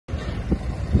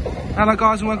Hello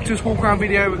guys and welcome to this walk around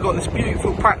video. We've got this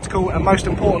beautiful, practical and most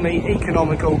importantly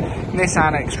economical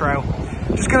Nissan X-Trail.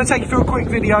 Just going to take you through a quick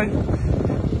video,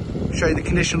 show you the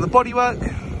condition of the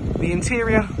bodywork, the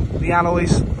interior, the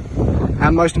alloys,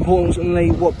 and most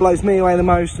importantly what blows me away the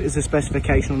most is the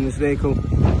specification on this vehicle.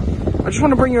 I just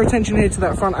want to bring your attention here to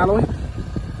that front alloy.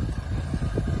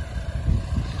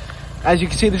 As you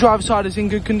can see, the driver's side is in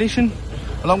good condition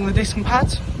along with the disc and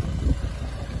pads.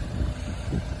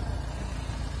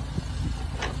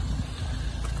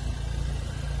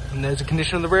 And there's the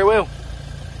condition of the rear wheel.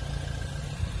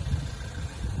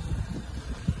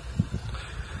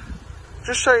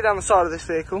 Just show you down the side of this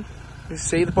vehicle. You can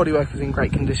see the bodywork is in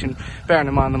great condition, bearing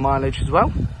in mind the mileage as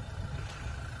well.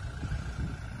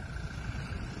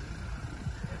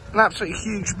 An absolutely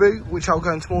huge boot, which I'll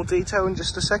go into more detail in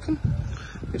just a second,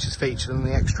 which is featured in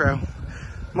the X-Trail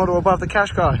model above the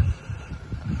Qashqai.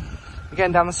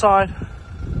 Again, down the side,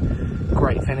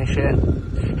 great finish here.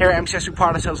 Here at MCS we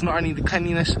pride ourselves not only the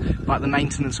cleanliness but the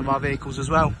maintenance of our vehicles as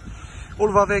well. All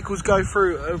of our vehicles go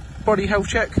through a body health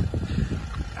check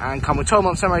and come with 12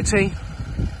 months MOT,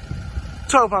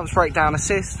 12 months breakdown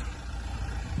assist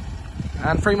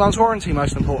and 3 months warranty,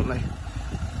 most importantly,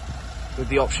 with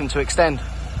the option to extend.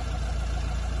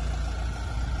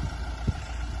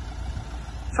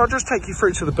 So I'll just take you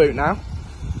through to the boot now.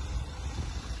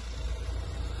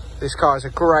 This car is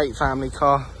a great family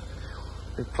car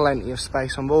with plenty of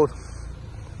space on board.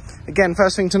 Again,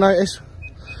 first thing to notice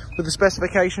with the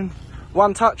specification,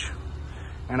 one touch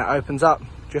and it opens up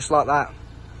just like that.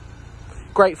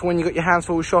 Great for when you've got your hands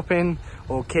full with shopping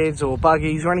or kids or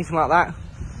buggies or anything like that.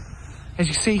 As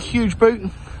you see, huge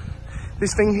boot.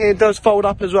 This thing here does fold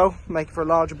up as well, making for a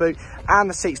larger boot, and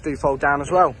the seats do fold down as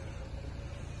well.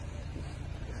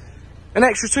 An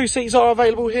extra 2 seats are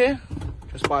available here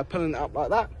just by pulling it up like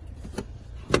that.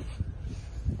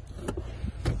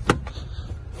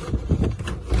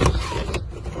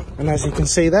 And as you can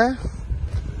see there,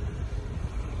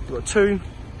 you've got 2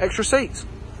 extra seats.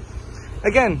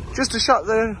 Again, just to shut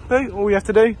the boot, all you have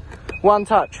to do, one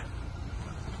touch.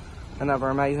 Another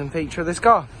amazing feature of this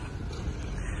car.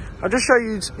 I'll just show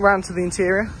you around to the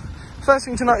interior. First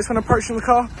thing to notice when approaching the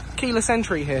car, keyless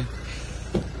entry here.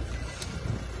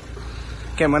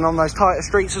 Again, when on those tighter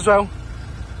streets as well,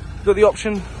 you've got the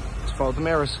option to fold the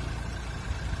mirrors.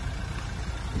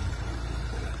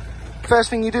 First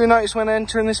thing you do notice when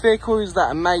entering this vehicle is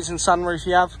that amazing sunroof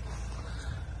you have.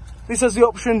 This has the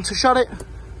option to shut it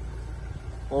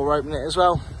or open it as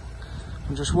well.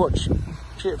 And just watch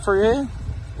it through here.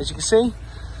 As you can see,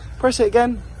 press it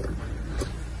again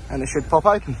and it should pop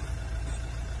open.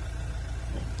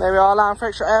 There we are, allowing for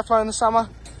extra airflow in the summer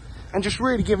and just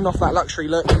really giving off that luxury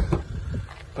look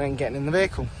when getting in the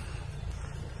vehicle.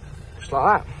 Just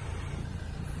like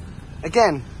that.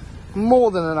 Again,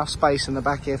 more than enough space in the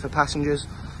back here for passengers,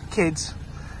 kids,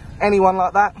 anyone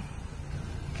like that.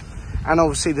 And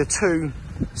obviously the 2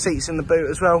 seats in the boot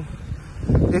as well,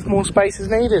 if more space is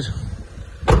needed.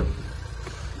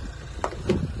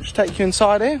 Just take you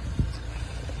inside here.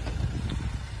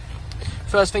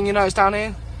 First thing you notice down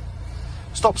here,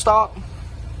 stop start,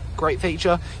 great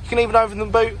feature. You can even open the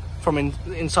boot from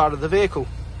inside of the vehicle.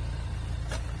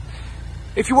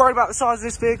 If you're worried about the size of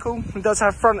this vehicle, it does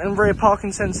have front and rear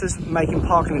parking sensors, making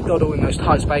parking a doddle in those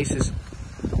tight spaces.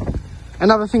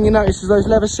 Another thing you notice is those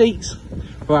leather seats,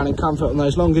 providing comfort on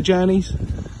those longer journeys.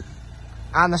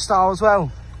 And the style as well.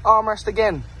 Armrest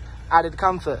again, added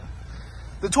comfort.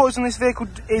 The toys on this vehicle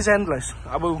is endless.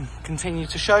 I will continue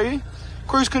to show you.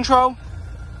 Cruise control,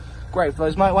 great for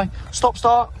those motorway. Stop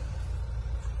start.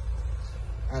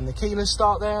 And the keyless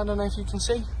start there, I don't know if you can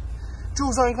see.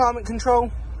 Dual zone climate control.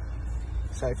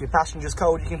 So if your passenger's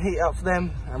cold, you can heat it up for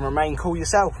them and remain cool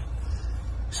yourself.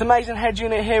 It's an amazing head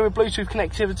unit here with Bluetooth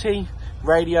connectivity,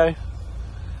 radio,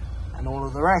 and all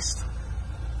of the rest.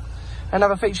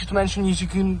 Another feature to mention is you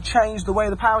can change the way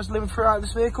the power is delivered throughout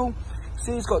this vehicle.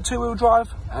 See, it's got 2-wheel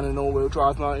drive and an all-wheel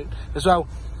drive mode as well.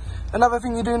 Another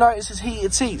thing you do notice is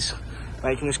heated seats,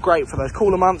 making this great for those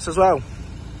cooler months as well.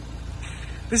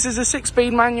 This is a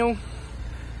 6-speed manual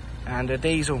and a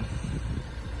diesel.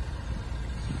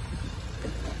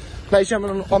 Ladies and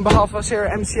gentlemen, on behalf of us here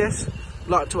at MCS, I'd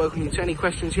like to welcome you to any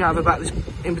questions you have about this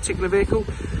in particular vehicle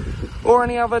or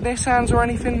any other Nissans or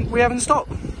anything we have in stock.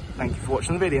 Thank you for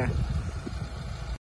watching the video.